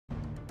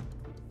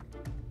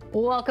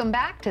Welcome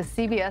back to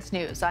CBS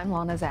News. I'm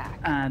Lana.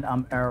 And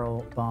I'm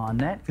Errol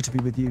Barnett. Good to be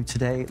with you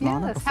today,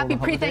 Lana. Yes, happy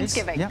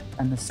pre-Thanksgiving. Yep,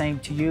 and the same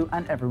to you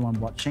and everyone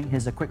watching.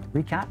 Here's a quick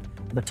recap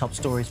of the top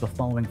stories we're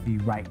following for you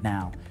right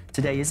now.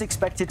 Today is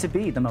expected to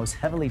be the most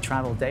heavily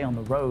traveled day on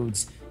the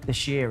roads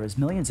this year as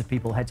millions of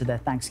people head to their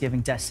Thanksgiving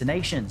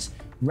destinations.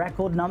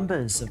 Record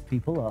numbers of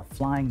people are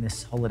flying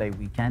this holiday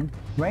weekend.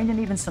 Rain and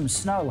even some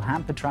snow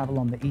hampered travel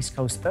on the East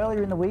Coast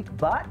earlier in the week,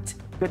 but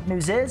good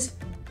news is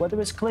weather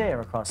is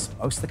clear across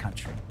most of the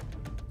country.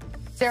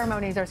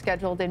 Ceremonies are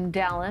scheduled in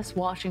Dallas,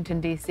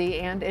 Washington, D.C.,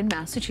 and in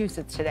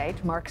Massachusetts today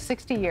to mark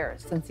 60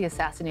 years since the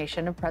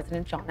assassination of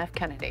President John F.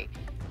 Kennedy.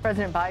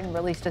 President Biden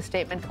released a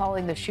statement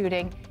calling the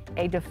shooting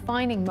a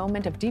defining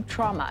moment of deep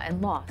trauma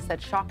and loss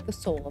that shocked the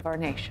soul of our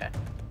nation.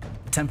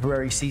 A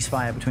temporary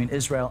ceasefire between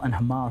Israel and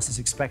Hamas is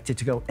expected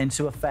to go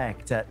into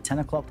effect at 10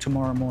 o'clock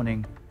tomorrow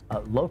morning,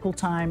 local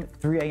time,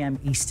 3 a.m.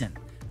 Eastern.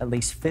 At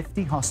least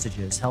 50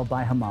 hostages held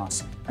by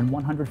Hamas and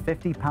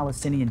 150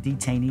 Palestinian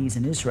detainees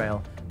in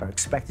Israel are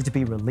expected to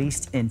be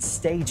released in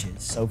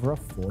stages over a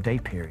 4-day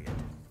period.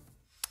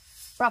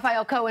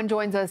 Raphael Cohen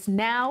joins us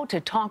now to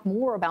talk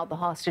more about the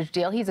hostage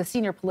deal. He's a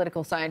senior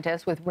political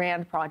scientist with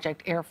RAND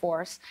Project Air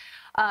Force.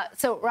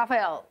 So,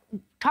 Raphael,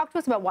 talk to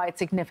us about why it's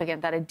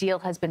significant that a deal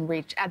has been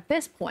reached at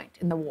this point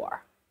in the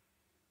war.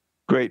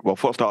 Great. Well,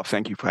 first off,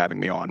 thank you for having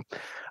me on.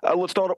 Let's start